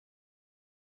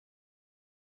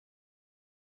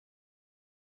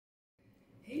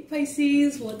Hey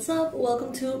Pisces, what's up?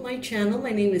 Welcome to my channel. My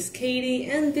name is Katie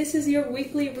and this is your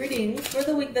weekly reading for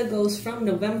the week that goes from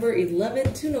November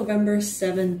 11th to November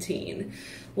 17th.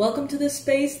 Welcome to this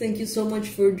space. Thank you so much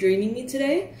for joining me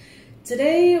today.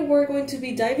 Today we're going to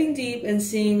be diving deep and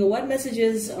seeing what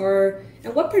messages are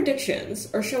and what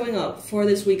predictions are showing up for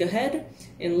this week ahead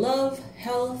in love,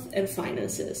 health, and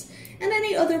finances, and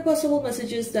any other possible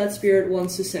messages that Spirit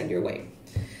wants to send your way.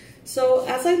 So,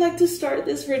 as I like to start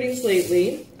these readings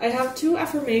lately, I have two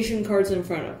affirmation cards in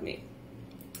front of me.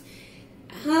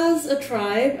 As a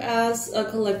tribe, as a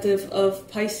collective of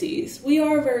Pisces, we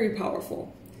are very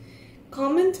powerful.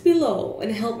 Comment below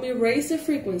and help me raise the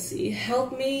frequency,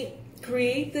 help me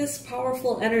create this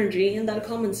powerful energy in that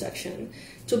comment section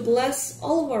to bless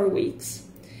all of our weeks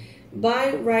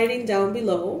by writing down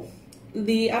below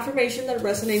the affirmation that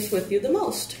resonates with you the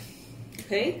most.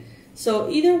 Okay? So,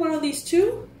 either one of these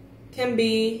two can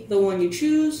be the one you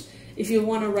choose. If you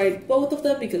want to write both of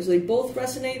them because they both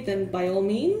resonate, then by all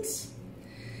means.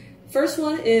 First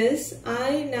one is,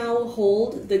 I now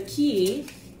hold the key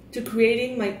to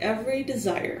creating my every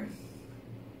desire.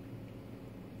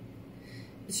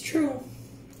 It's true.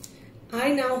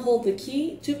 I now hold the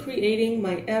key to creating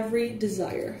my every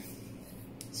desire.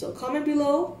 So comment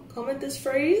below, comment this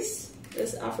phrase,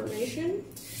 this affirmation.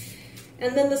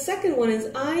 And then the second one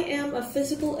is, I am a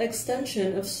physical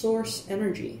extension of source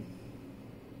energy.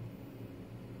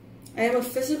 I am a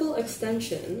physical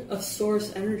extension of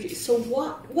source energy. So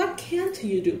what can't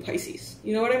you do, Pisces?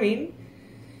 You know what I mean?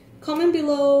 Comment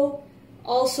below.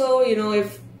 Also, you know,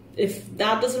 if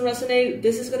that doesn't resonate,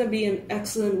 this is going to be an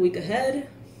excellent week ahead.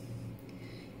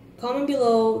 Comment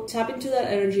below, tap into that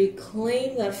energy,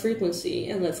 claim that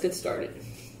frequency, and let's get started.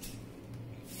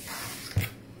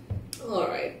 All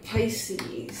right,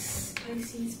 Pisces.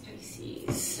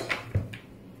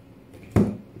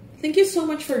 Thank you so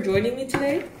much for joining me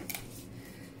today.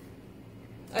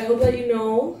 I hope that you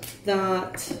know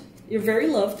that you're very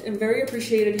loved and very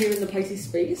appreciated here in the Pisces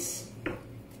space.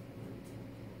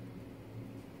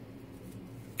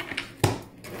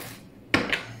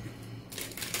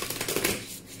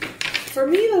 For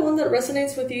me, the one that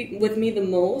resonates with me the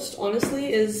most,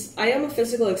 honestly, is I am a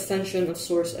physical extension of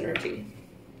source energy.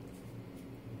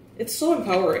 It's so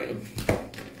empowering.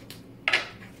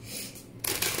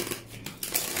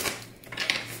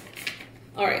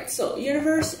 Alright, so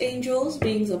universe, angels,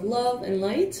 beings of love and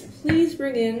light, please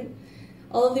bring in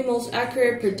all of the most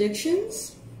accurate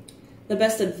predictions, the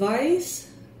best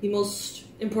advice, the most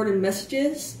important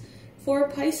messages for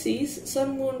Pisces,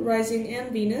 Sun, Moon, Rising,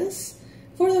 and Venus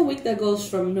for the week that goes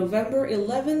from November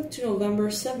 11th to November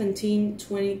 17th,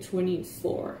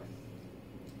 2024.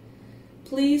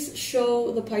 Please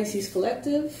show the Pisces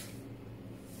collective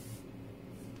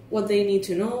what they need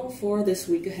to know for this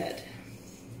week ahead.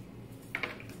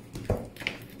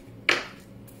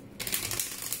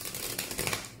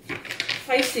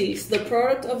 Pisces, the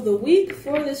product of the week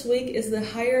for this week is the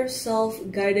Higher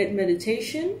Self-Guided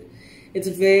Meditation. It's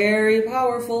very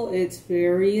powerful, it's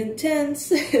very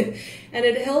intense, and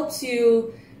it helps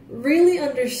you really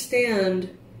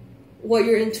understand what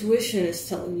your intuition is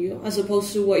telling you, as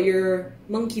opposed to what your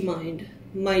monkey mind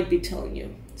might be telling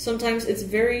you. Sometimes it's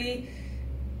very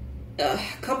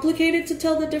complicated to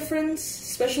tell the difference,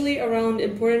 especially around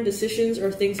important decisions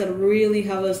or things that really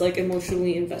have us like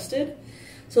emotionally invested.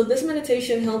 So this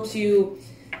meditation helps you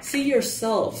see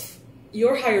yourself,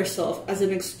 your higher self, as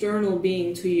an external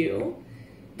being to you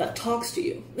that talks to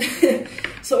you.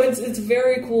 So it's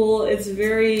very cool. It's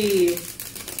very,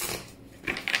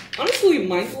 honestly,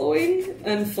 mind-blowing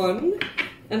and fun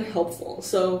and helpful.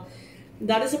 So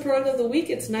that is a product of the week.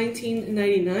 It's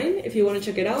 $19.99. If you want to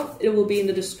check it out, it will be in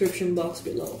the description box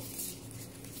below.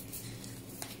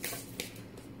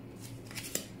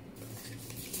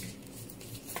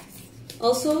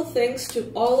 Also, thanks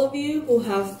to all of you who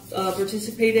have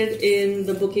participated in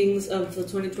the bookings of the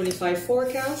 2025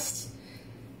 forecast.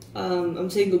 I'm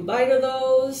saying goodbye to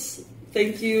those.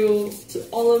 Thank you to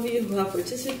all of you who have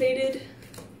participated.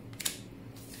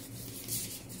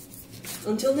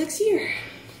 Until next year.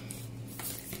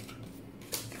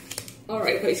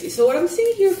 Alright, Pisces. So what I'm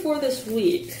seeing here for this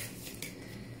week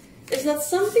is that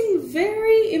something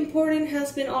very important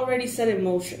has been already set in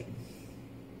motion.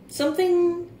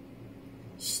 Something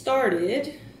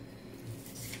started,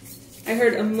 I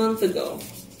heard a month ago.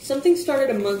 Something started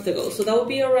a month ago. So that will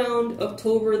be around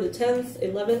October the 10th,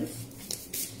 11th.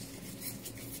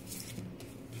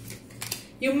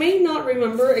 You may not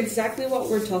remember exactly what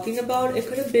we're talking about. It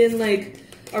could have been like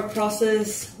our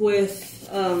process with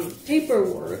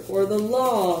paperwork or the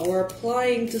law or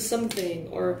applying to something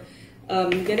or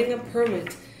getting a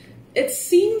permit. it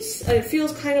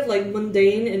feels kind of like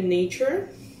mundane in nature.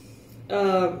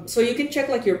 So you can check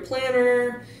like your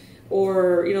planner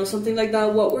or, you know, something like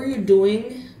that. What were you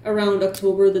doing around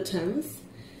October the 10th?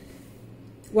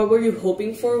 What were you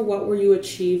hoping for? What were you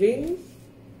achieving?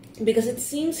 Because it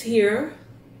seems here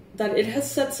that it has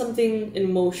set something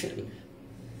in motion.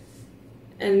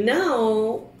 And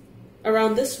now,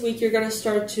 around this week, you're going to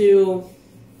start to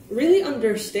really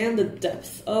understand the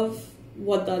depth of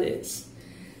what that is.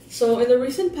 So in the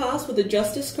recent past with the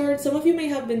Justice card, some of you may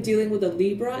have been dealing with the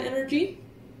Libra energy.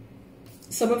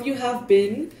 Some of you have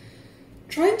been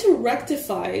trying to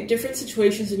rectify different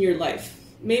situations in your life.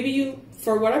 Maybe you,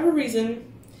 for whatever reason,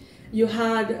 you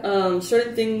had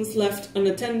certain things left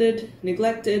unattended,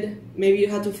 neglected. Maybe you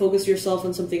had to focus yourself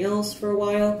on something else for a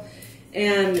while.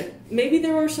 And maybe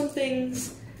there were some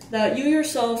things that you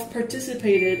yourself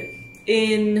participated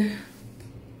in,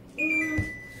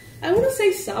 I wouldn't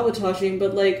say sabotaging,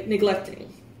 but like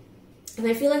neglecting. And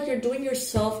I feel like you're doing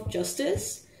yourself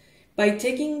justice by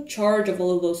taking charge of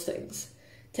all of those things.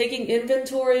 Taking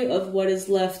inventory of what is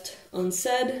left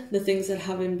unsaid, the things that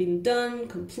haven't been done,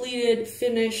 completed,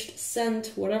 finished,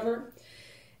 sent, whatever.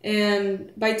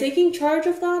 And by taking charge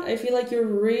of that, I feel like you're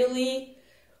really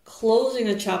closing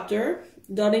a chapter,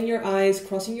 dotting your I's,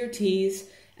 crossing your T's,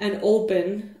 and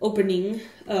opening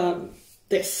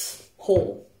this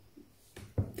whole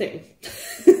thing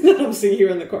that I'm seeing here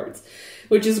in the cards,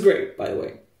 which is great, by the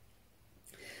way.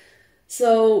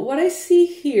 So what I see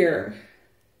here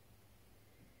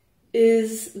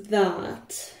is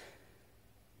that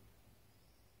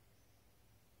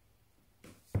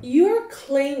you're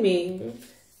claiming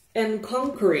and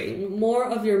conquering more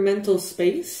of your mental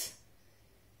space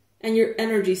and your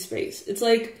energy space. It's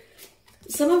like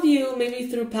some of you, maybe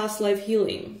through past life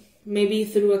healing, maybe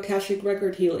through Akashic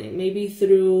record healing, maybe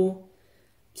through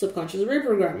subconscious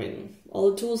reprogramming,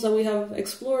 all the tools that we have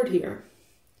explored here.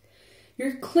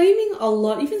 You're claiming a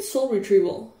lot, even soul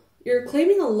retrieval. You're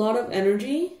claiming a lot of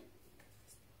energy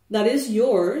that is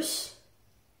yours.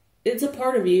 It's a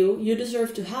part of you. You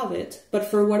deserve to have it. But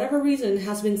for whatever reason, it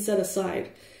has been set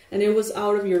aside. And it was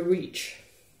out of your reach.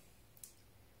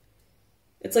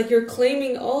 It's like you're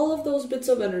claiming all of those bits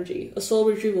of energy. A soul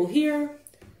retrieval here.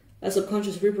 A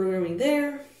subconscious reprogramming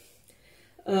there.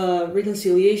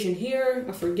 Reconciliation here.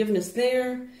 A forgiveness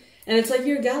there. And it's like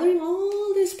you're gathering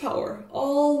all this power.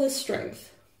 All this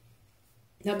strength.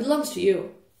 That belongs to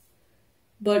you.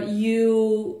 But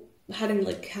you hadn't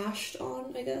like cashed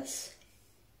on, I guess.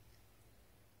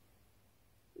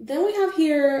 Then we have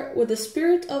here with the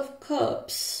Spirit of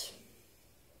Cups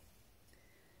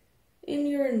in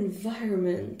your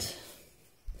environment.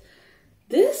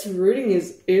 This reading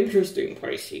is interesting,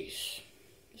 Pisces.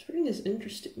 This reading is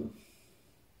interesting.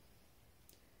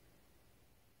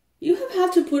 You have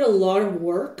had to put a lot of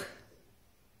work.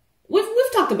 We've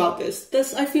talked about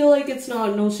this. I feel like it's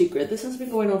no secret. This has been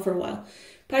going on for a while.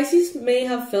 Pisces may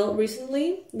have felt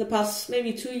recently, the past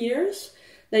maybe 2 years,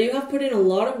 that you have put in a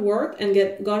lot of work and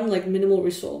gotten like minimal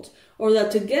results. Or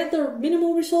that to get the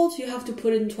minimal results, you have to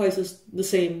put in twice the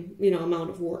same,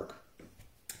 amount of work.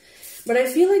 But I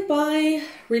feel like by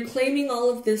reclaiming all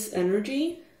of this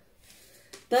energy,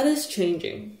 that is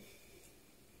changing.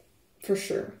 For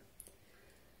sure.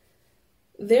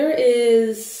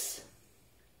 There's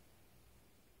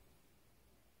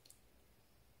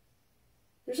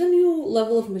a new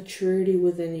level of maturity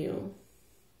within you.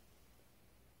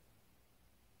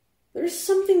 There's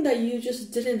something that you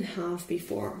just didn't have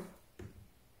before.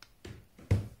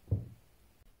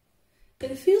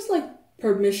 It feels like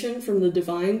permission from the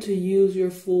divine to use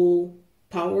your full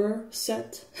power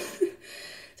set.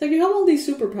 It's like you have all these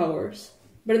superpowers,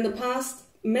 but in the past,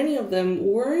 many of them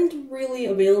weren't really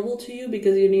available to you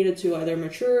because you needed to either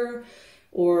mature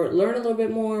or learn a little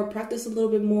bit more, practice a little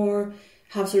bit more,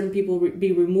 have certain people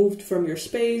be removed from your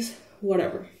space,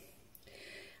 whatever.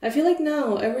 I feel like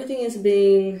now everything is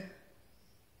being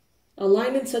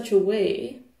aligned in such a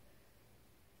way.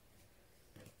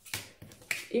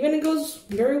 Even it goes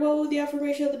very well with the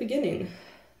affirmation at the beginning.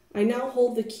 I now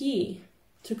hold the key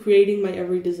to creating my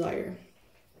every desire.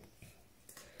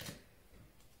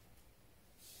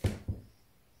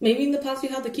 Maybe in the past you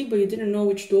had the key, but you didn't know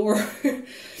which door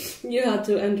you had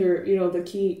to enter, the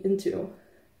key into.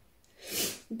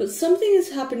 But something is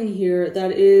happening here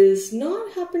that is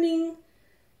not happening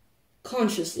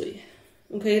consciously.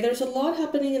 Okay, there's a lot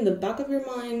happening in the back of your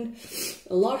mind,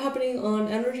 a lot happening on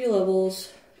energy levels,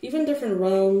 even different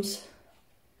realms.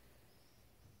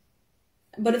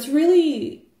 But it's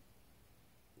really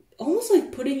almost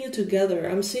like putting you together.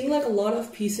 I'm seeing like a lot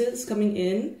of pieces coming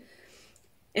in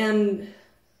and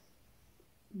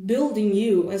building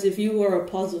you as if you were a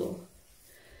puzzle.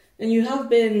 And you have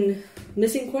been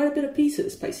missing quite a bit of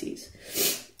pieces,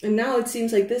 Pisces. And now it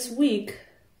seems like this week,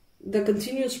 the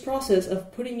continuous process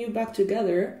of putting you back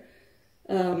together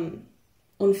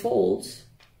unfolds.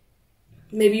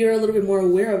 Maybe you're a little bit more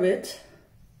aware of it.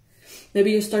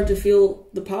 Maybe you start to feel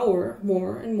the power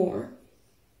more and more.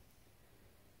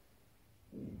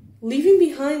 Leaving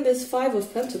behind this Five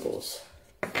of Pentacles.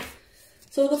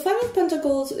 So the Five of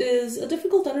Pentacles is a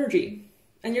difficult energy,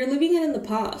 and you're leaving it in the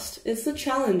past. It's the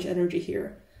challenge energy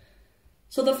here.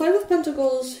 So the Five of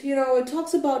Pentacles, you know, it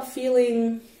talks about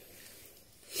feeling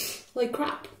like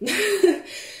crap,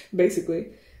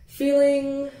 basically.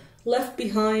 Feeling left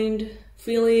behind,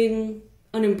 feeling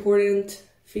unimportant,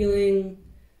 feeling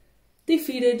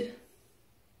defeated,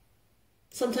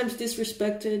 sometimes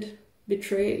disrespected,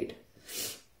 betrayed.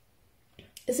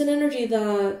 It's an energy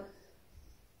that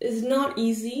is not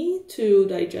easy to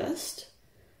digest.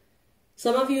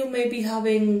 Some of you may be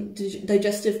having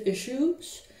digestive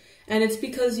issues, and it's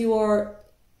because you are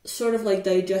sort of like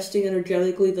digesting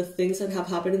energetically the things that have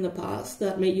happened in the past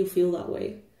that made you feel that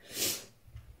way.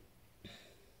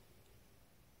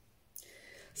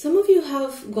 Some of you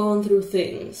have gone through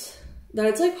things that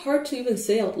it's like hard to even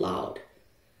say out loud.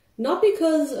 Not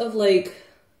because of like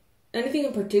anything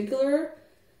in particular,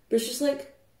 but it's just like,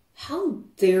 how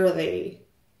dare they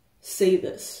say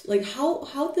this? Like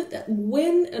how did that,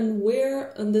 when and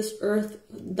where on this earth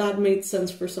that made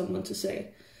sense for someone to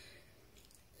say?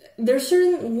 There's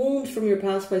certain wounds from your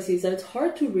past, Pisces, that it's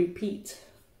hard to repeat.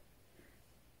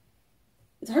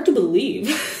 It's hard to believe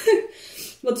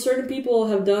what certain people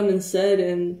have done and said.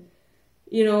 And,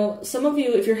 you know, some of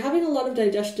you, if you're having a lot of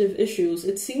digestive issues,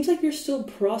 it seems like you're still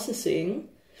processing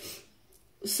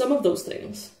some of those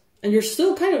things. And you're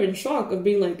still kind of in shock of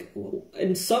being like,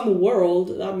 in some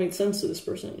world, that made sense to this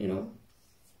person, you know?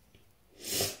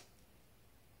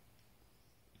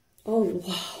 Oh,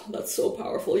 wow, that's so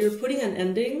powerful. You're putting an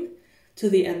ending to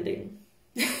the ending.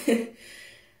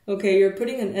 Okay, you're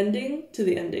putting an ending to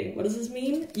the ending. What does this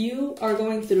mean? You are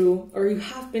going through, or you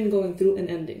have been going through an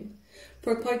ending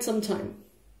for quite some time.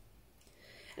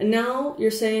 And now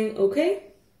you're saying,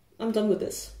 okay, I'm done with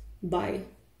this. Bye.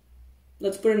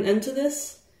 Let's put an end to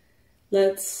this.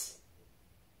 Let's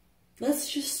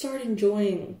just start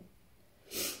enjoying.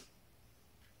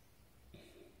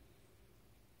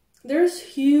 There's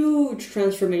huge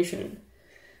transformation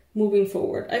moving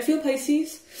forward. I feel,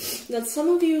 Pisces, that some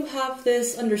of you have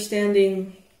this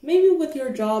understanding, maybe with your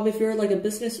job, if you're like a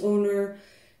business owner,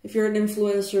 if you're an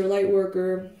influencer, light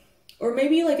worker, or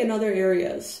maybe like in other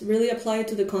areas, really apply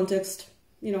to the context,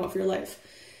 you know, of your life.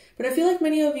 But I feel like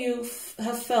many of you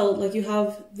have felt like you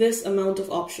have this amount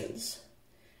of options,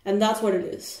 and that's what it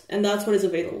is, and that's what is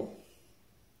available.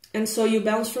 And so you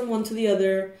bounce from one to the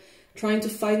other, trying to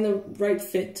find the right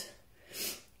fit.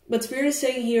 But Spirit is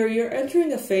saying here, you're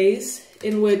entering a phase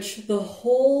in which the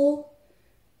whole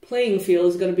playing field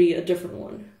is going to be a different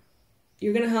one.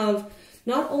 You're going to have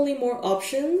not only more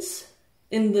options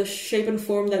in the shape and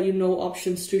form that you know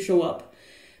options to show up,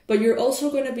 but you're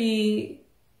also going to be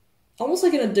almost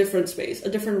like in a different space, a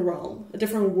different realm, a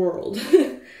different world,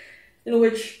 in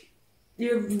which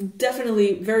you're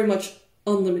definitely very much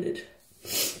unlimited.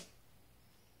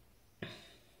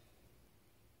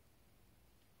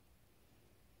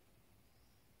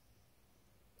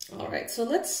 All right, so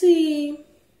let's see.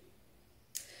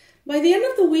 By the end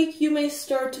of the week, you may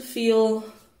start to feel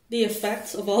the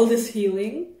effects of all this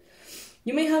healing.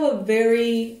 You may have a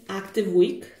very active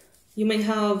week. You may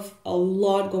have a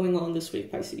lot going on this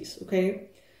week, Pisces, okay?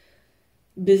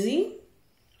 Busy,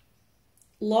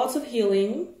 lots of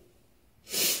healing,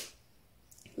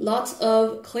 lots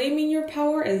of claiming your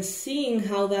power and seeing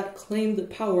how that claimed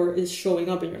power is showing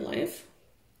up in your life.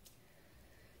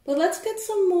 But let's get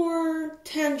some more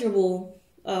tangible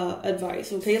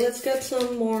advice, okay? Let's get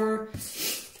some more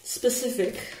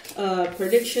specific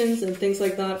predictions and things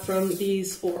like that from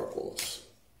these oracles.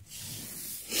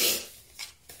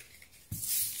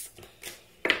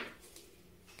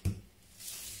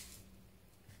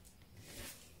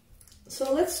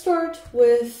 So let's start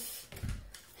with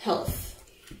health.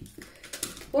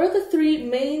 What are the three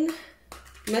main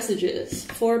messages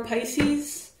for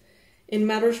Pisces in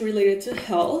matters related to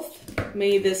health?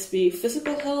 May this be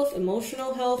physical health,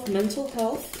 emotional health, mental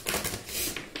health,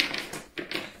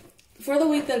 for the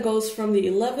week that goes from the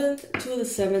 11th to the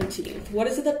 17th. What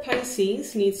is it that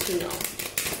Pisces needs to know?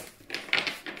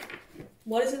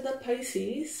 What is it that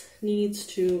Pisces needs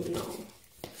to know?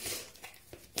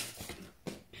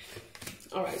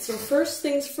 All right, so first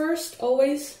things first,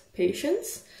 always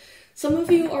patience. Some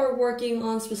of you are working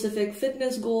on specific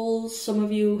fitness goals. Some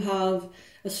of you have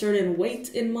a certain weight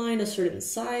in mind, a certain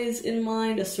size in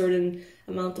mind, a certain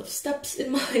amount of steps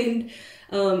in mind.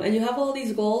 And you have all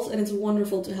these goals, and it's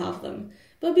wonderful to have them.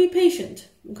 But be patient,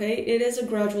 okay? It is a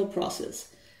gradual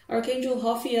process. Archangel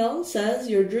Raphael says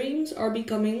your dreams are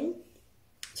blooming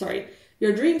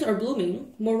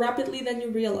more rapidly than you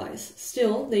realize.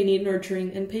 Still, they need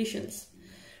nurturing and patience.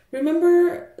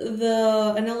 Remember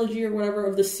the analogy or whatever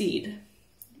of the seed,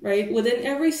 right? Within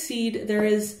every seed, there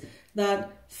is that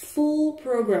full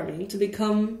programming to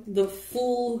become the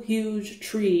full, huge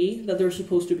tree that they're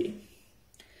supposed to be.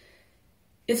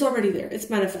 It's already there. It's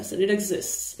manifested. It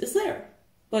exists. It's there.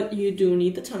 But you do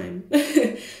need the time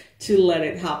to let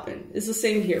it happen. It's the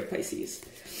same here, Pisces.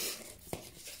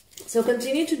 So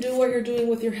continue to do what you're doing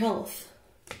with your health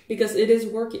because it is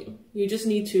working. You just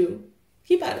need to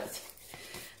keep at it.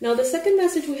 Now, the second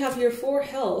message we have here for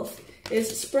health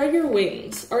is spread your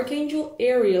wings. Archangel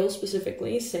Ariel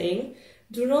specifically saying,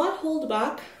 do not hold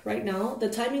back right now. The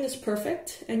timing is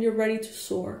perfect and you're ready to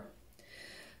soar.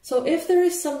 So if there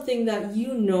is something that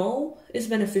you know is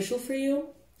beneficial for you,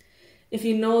 if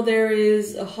you know there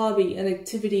is a hobby, an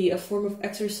activity, a form of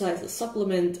exercise, a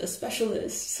supplement, a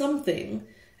specialist, something,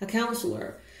 a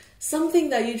counselor,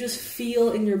 something that you just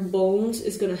feel in your bones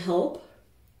is going to help,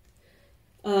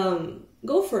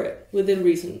 go for it within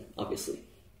reason, obviously.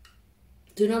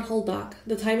 Do not hold back.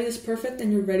 The timing is perfect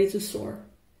and you're ready to soar.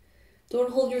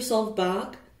 Don't hold yourself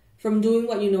back from doing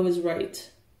what you know is right.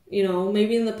 You know,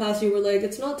 maybe in the past you were like,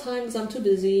 it's not time because I'm too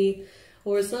busy,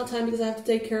 or it's not time because I have to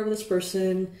take care of this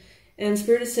person. And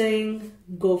Spirit is saying,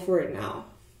 go for it now.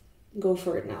 Go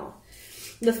for it now.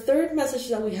 The third message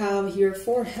that we have here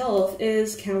for health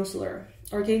is counselor.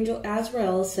 Archangel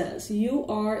Azrael says, you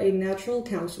are a natural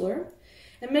counselor,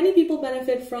 and many people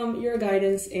benefit from your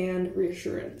guidance and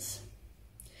reassurance.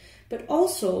 But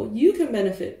also, you can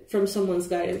benefit from someone's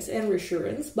guidance and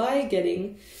reassurance by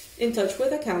getting in touch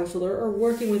with a counselor or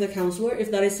working with a counselor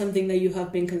if that is something that you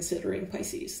have been considering,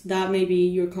 Pisces. That may be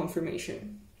your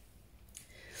confirmation.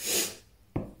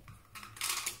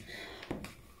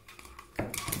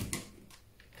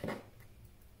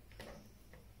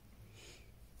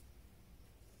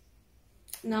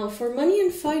 Now, for money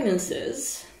and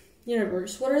finances,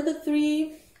 universe, what are the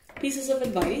 3 pieces of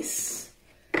advice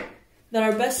that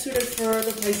are best suited for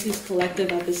the Pisces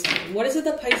collective at this time? What is it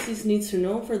that Pisces needs to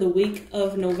know for the week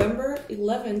of November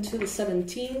 11th to the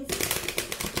 17th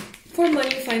for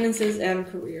money, finances, and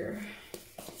career?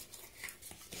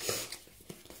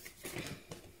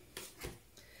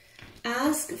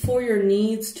 Ask for your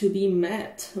needs to be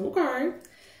met. Okay.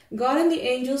 God and the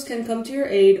angels can come to your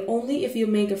aid only if you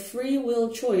make a free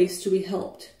will choice to be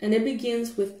helped, and it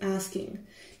begins with asking.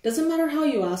 Doesn't matter how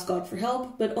you ask God for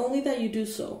help, but only that you do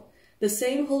so. The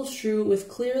same holds true with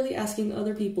clearly asking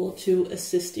other people to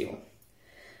assist you.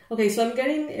 Okay, so I'm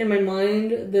getting in my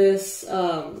mind this,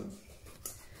 I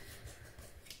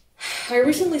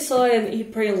recently saw it in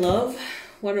Eat, Pray, and Love.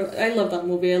 I love that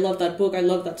movie, I love that book, I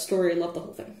love that story, I love the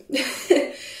whole thing.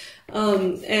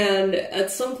 And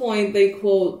at some point they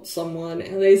quote someone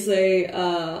and they say,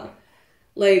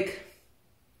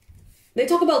 they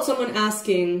talk about someone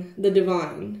asking the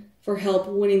divine for help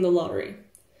winning the lottery.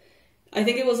 I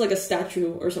think it was like a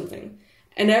statue or something.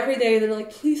 And every day they're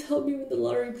like, please help me win the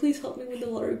lottery, please help me win the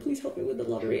lottery, please help me win the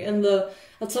lottery. And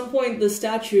at some point the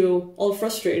statue, all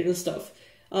frustrated and stuff,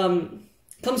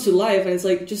 comes to life and it's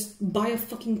like, just buy a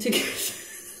fucking ticket,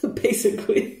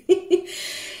 basically.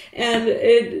 And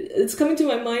it's coming to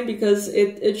my mind because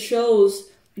it shows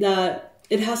that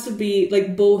it has to be,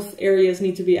 like, both areas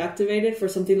need to be activated for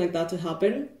something like that to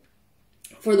happen,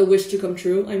 for the wish to come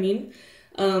true, I mean.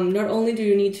 Not only do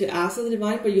you need to ask the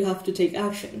divine, but you have to take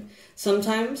action.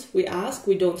 Sometimes we ask,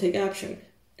 we don't take action.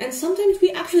 And sometimes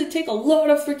we actually take a lot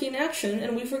of freaking action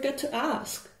and we forget to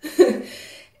ask.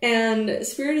 And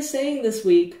Spirit is saying this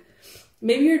week,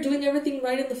 maybe you're doing everything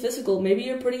right in the physical. Maybe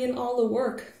you're putting in all the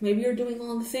work. Maybe you're doing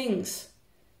all the things.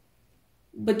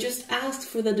 But just ask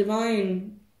for the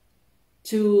divine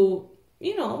to,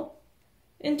 you know,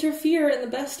 interfere in the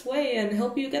best way and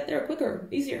help you get there quicker,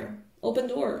 easier. Open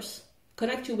doors.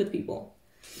 Connect you with people.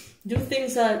 Do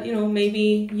things that, you know,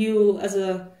 maybe you as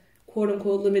a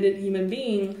quote-unquote limited human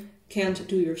being can't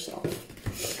do yourself.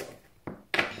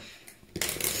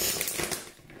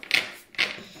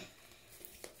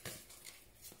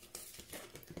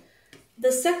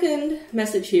 The second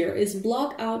message here is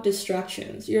block out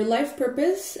distractions. Your life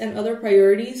purpose and other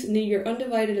priorities need your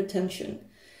undivided attention.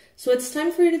 So it's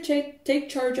time for you to take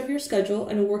charge of your schedule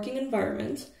and working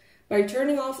environment by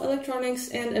turning off electronics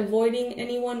and avoiding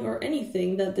anyone or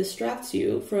anything that distracts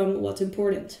you from what's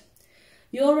important.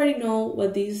 You already know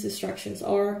what these distractions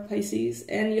are, Pisces,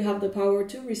 and you have the power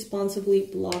to responsibly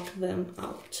block them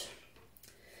out.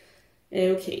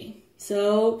 Okay,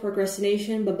 so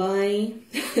procrastination, bye-bye.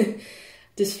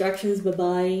 Distractions,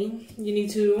 bye-bye. You need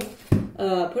to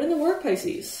put in the work,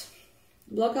 Pisces.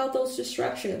 Block out those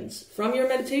distractions from your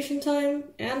meditation time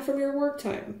and from your work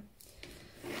time.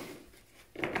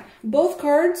 Both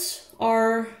cards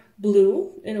are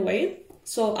blue in a way.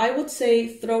 So I would say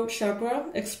throat chakra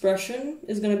expression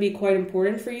is going to be quite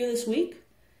important for you this week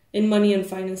in money and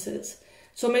finances.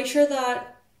 So make sure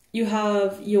that you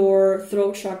have your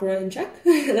throat chakra in check,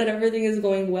 that everything is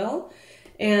going well.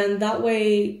 And that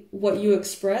way, what you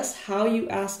express, how you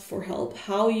ask for help,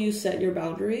 how you set your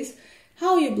boundaries,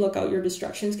 how you block out your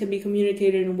distractions can be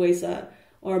communicated in ways that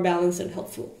are balanced and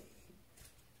helpful.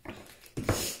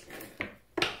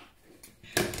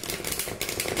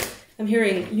 I'm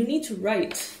hearing, you need to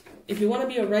write. If you want to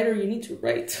be a writer, you need to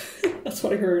write. That's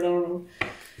what I heard, I don't know.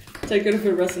 Take it if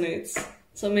it resonates.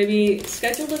 So maybe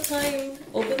schedule the time,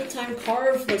 open the time,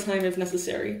 carve the time if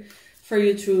necessary for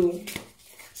you to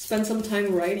spend some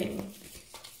time writing.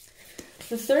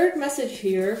 The third message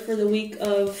here for the week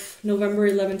of November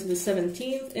 11th to the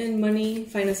 17th in money,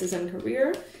 finances, and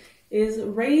career is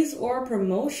raise or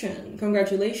promotion.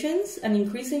 Congratulations, and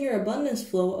increasing your abundance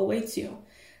flow awaits you.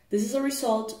 This is a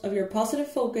result of your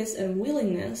positive focus and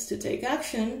willingness to take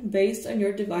action based on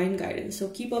your divine guidance. So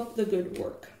keep up the good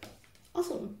work.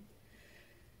 Awesome.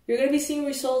 You're going to be seeing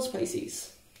results,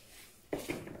 Pisces.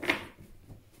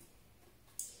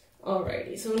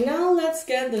 Alrighty, so now let's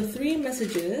get the 3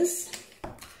 messages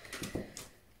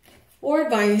or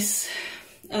advice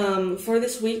for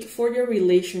this week for your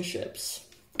relationships.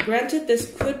 Granted,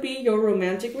 this could be your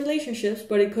romantic relationships,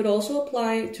 but it could also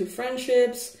apply to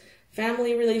friendships,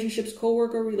 family relationships,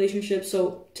 co-worker relationships,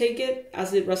 so take it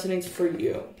as it resonates for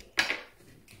you.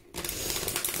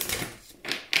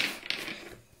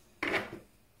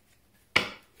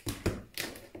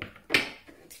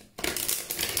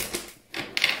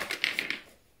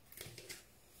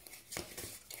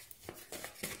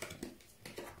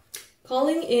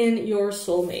 Calling in your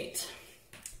soulmate.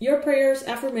 Your prayers,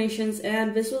 affirmations,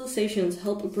 and visualizations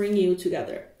help bring you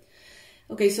together.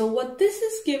 Okay, so what this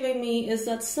is giving me is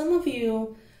that some of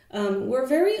you were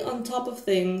very on top of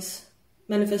things,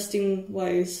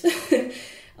 manifesting-wise,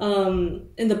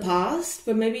 in the past,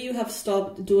 but maybe you have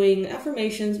stopped doing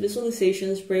affirmations,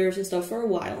 visualizations, prayers, and stuff for a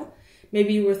while.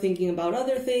 Maybe you were thinking about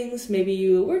other things. Maybe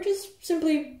you were just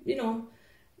simply,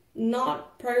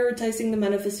 not prioritizing the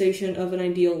manifestation of an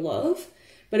ideal love.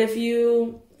 But if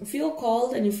you feel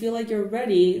called and you feel like you're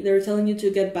ready, they're telling you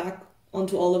to get back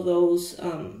onto all of those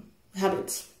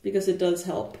habits, because it does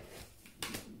help.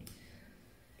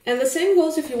 And the same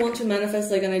goes if you want to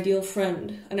manifest like an ideal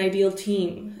friend, an ideal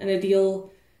team, an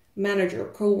ideal manager,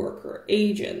 co-worker,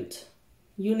 agent,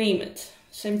 you name it,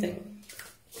 same thing.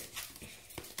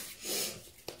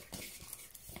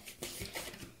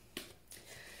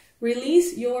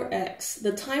 Release your ex.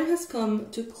 The time has come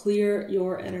to clear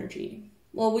your energy.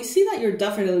 Well, we see that you're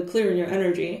definitely clearing your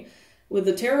energy. With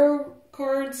the tarot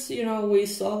cards, we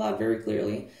saw that very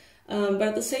clearly. But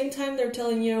at the same time, they're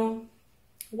telling you,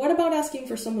 what about asking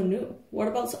for someone new? What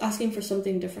about asking for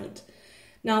something different?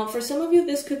 Now, for some of you,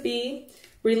 this could be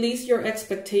release your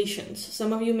expectations.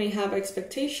 Some of you may have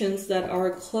expectations that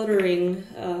are cluttering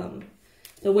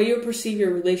the way you perceive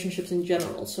your relationships in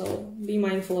general. So be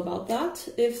mindful about that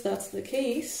if that's the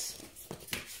case.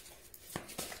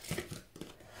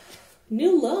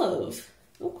 New love.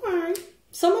 Okay.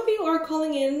 Some of you are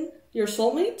calling in your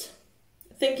soulmate,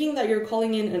 thinking that you're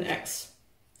calling in an ex.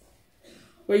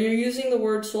 Where you're using the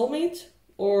word soulmate,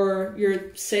 or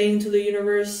you're saying to the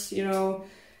universe,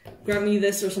 grant me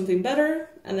this or something better,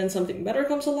 and then something better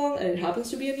comes along, and it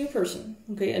happens to be a new person,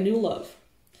 okay, a new love.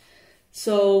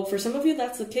 So for some of you,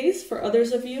 that's the case. For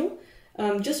others of you,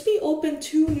 just be open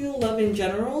to new love in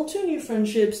general, to new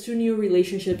friendships, to new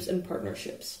relationships and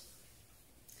partnerships.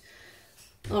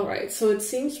 All right, so it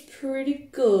seems pretty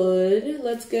good.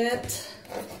 Let's get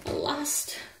a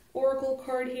last oracle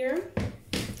card here.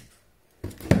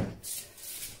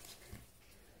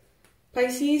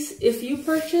 Pisces, if you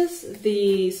purchase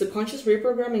the subconscious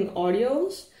reprogramming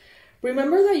audios,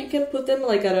 remember that you can put them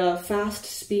like at a fast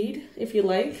speed if you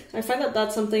like. I find that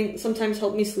that's something sometimes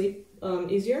help me sleep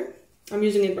easier. I'm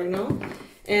using it right now,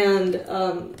 and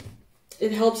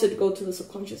it helps it go to the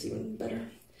subconscious even better.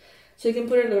 So you can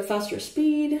put it at a faster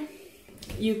speed.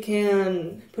 You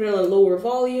can put it at a lower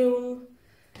volume.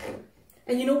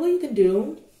 And you know what you can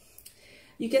do?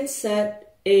 You can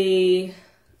set a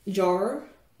jar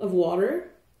of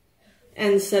water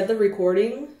and set the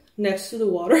recording next to the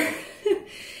water.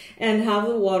 and have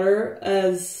the water,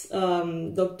 as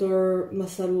Dr.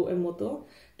 Masaru Emoto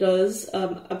does,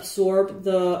 absorb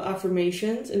the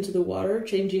affirmations into the water,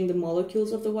 changing the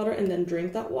molecules of the water, and then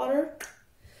drink that water.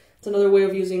 It's another way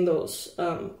of using those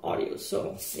audios.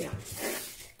 So yeah.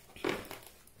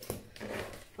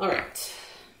 All right.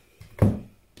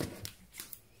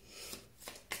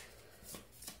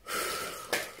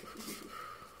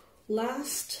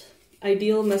 Last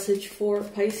ideal message for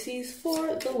Pisces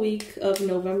for the week of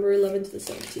November 11th to the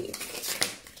 17th.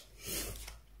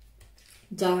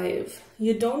 Dive.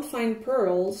 You don't find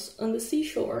pearls on the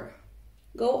seashore.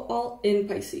 Go all in,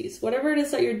 Pisces. Whatever it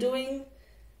is that you're doing,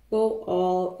 go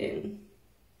all in.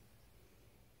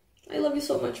 I love you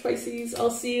so much, Pisces. I'll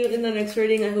see you in the next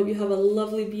reading. I hope you have a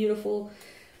lovely, beautiful,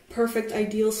 perfect,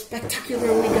 ideal,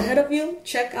 spectacular week ahead of you.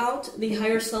 Check out the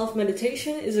Higher Self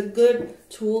meditation. It's a good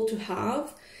tool to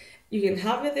have. You can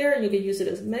have it there and you can use it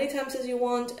as many times as you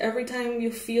want. Every time you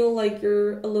feel like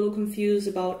you're a little confused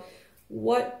about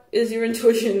what is your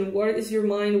intuition, what is your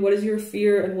mind, what is your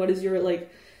fear, and what is your,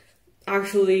 like,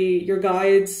 actually your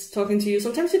guides talking to you.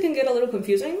 Sometimes it can get a little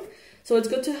confusing. So it's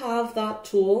good to have that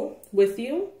tool with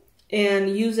you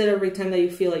and use it every time that you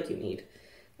feel like you need.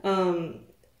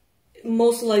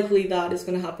 Most likely that is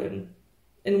going to happen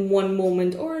in one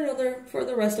moment or another for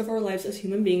the rest of our lives as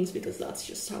human beings, because that's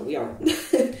just how we are.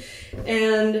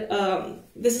 And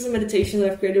this is a meditation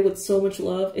that I've created with so much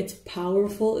love. It's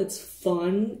powerful, it's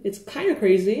fun, it's kind of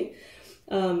crazy.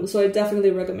 So I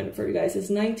definitely recommend it for you guys. It's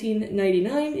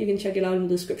 $19.99. You can check it out in the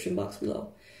description box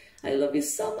below. I love you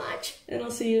so much, and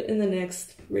I'll see you in the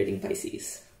next reading,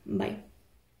 Pisces. Bye.